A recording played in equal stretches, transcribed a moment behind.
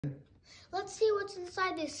let's see what's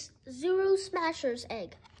inside this Zuru Smashers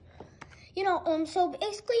Egg. You know, so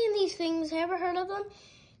basically in these things, have you ever heard of them?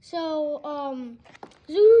 So,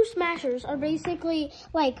 Zuru Smashers are basically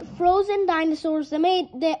like frozen dinosaurs. They made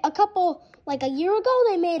like a year ago,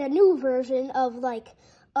 they made a new version of like,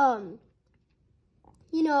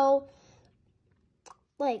 you know,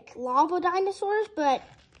 like lava dinosaurs, but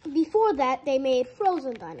before that, they made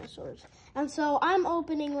frozen dinosaurs. And so I'm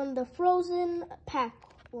opening one of the frozen pack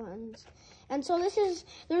ones. And so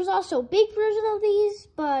there's also a big version of these,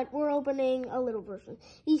 but we're opening a little version.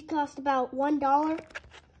 These cost about $1.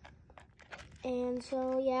 And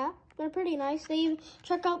so, yeah, they're pretty nice.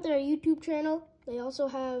 Check out their YouTube channel. They also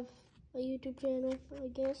have a YouTube channel, I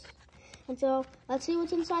guess. And so, let's see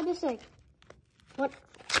what's inside this egg. What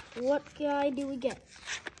guy do we get?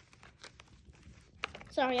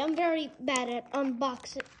 Sorry, I'm very bad at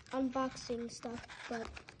unboxing stuff, but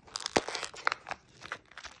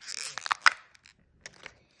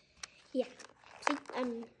yeah, see,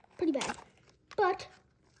 I'm pretty bad, but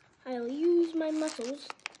I'll use my muscles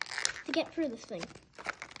to get through this thing,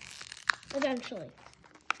 eventually.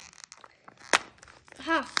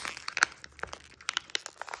 Aha!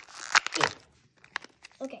 Yeah.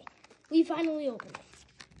 Okay, we finally opened it.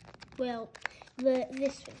 Well,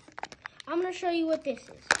 this thing. I'm gonna show you what this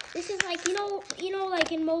is. This is like, you know,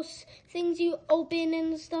 like in most things you open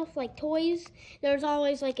and stuff, like toys, there's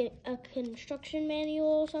always like a construction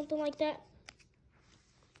manual or something like that.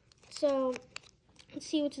 So, let's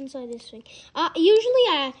see what's inside this thing. Usually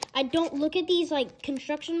I don't look at these like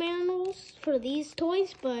construction manuals for these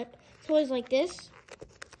toys, but toys like this.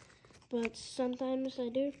 But sometimes I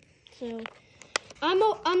do. So, I'm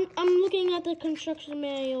looking at the construction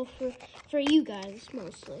manual for you guys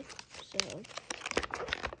mostly. So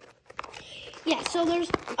yeah, so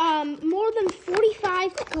there's more than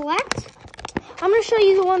 45 to collect. I'm gonna show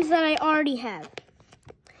you the ones that I already have.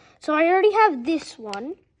 So I already have this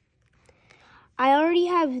one. I already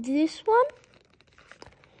have this one.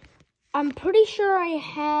 I'm pretty sure I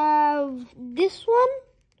have this one.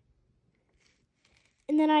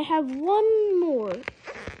 And then I have one more.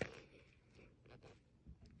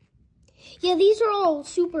 Yeah, these are all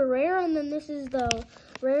super rare, and then this is the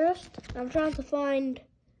rarest. I'm trying to find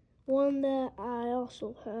one that I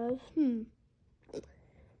also have.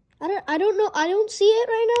 I don't know. I don't see it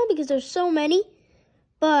right now because there's so many,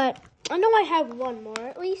 but I know I have one more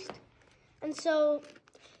at least. And so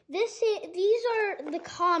these are the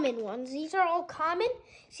common ones. These are all common.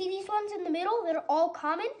 See these ones in the middle? They're all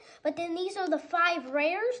common, but then these are the 5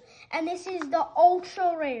 rares, and this is the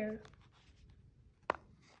ultra rare.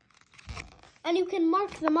 And you can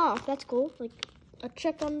mark them off. That's cool. Like a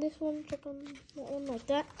check on this one, check on that one, like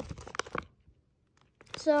that.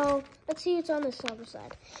 So let's see what's on this other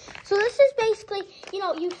side. So this is basically, you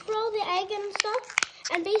know, you throw the egg and stuff.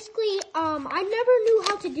 And basically, I never knew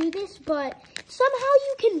how to do this, but somehow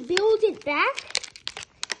you can build it back.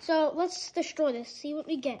 So let's destroy this. See what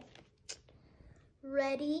we get.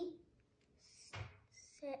 Ready,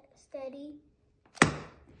 set, steady.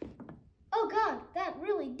 Oh God, that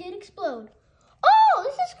really did explode. Oh,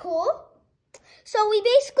 this is cool. So we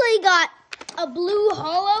basically got a blue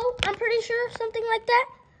hollow, I'm pretty sure, something like that.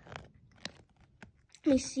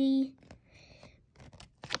 Let me see.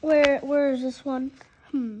 Where is this one?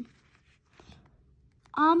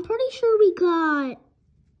 I'm pretty sure we got...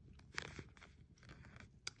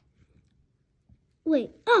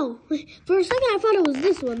 Wait, oh, for a second I thought it was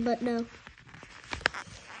this one, but no.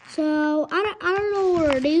 So, I don't know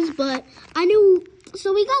where it is, but I knew...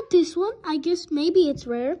 So we got this one. I guess maybe it's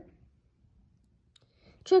rare.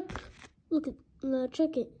 Check it.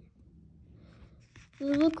 Does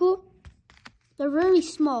it look cool? They're very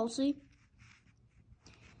small, see?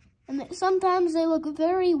 And sometimes they look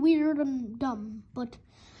very weird and dumb, but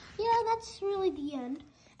yeah, that's really the end.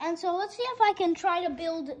 And so let's see if I can try to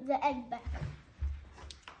build the egg back.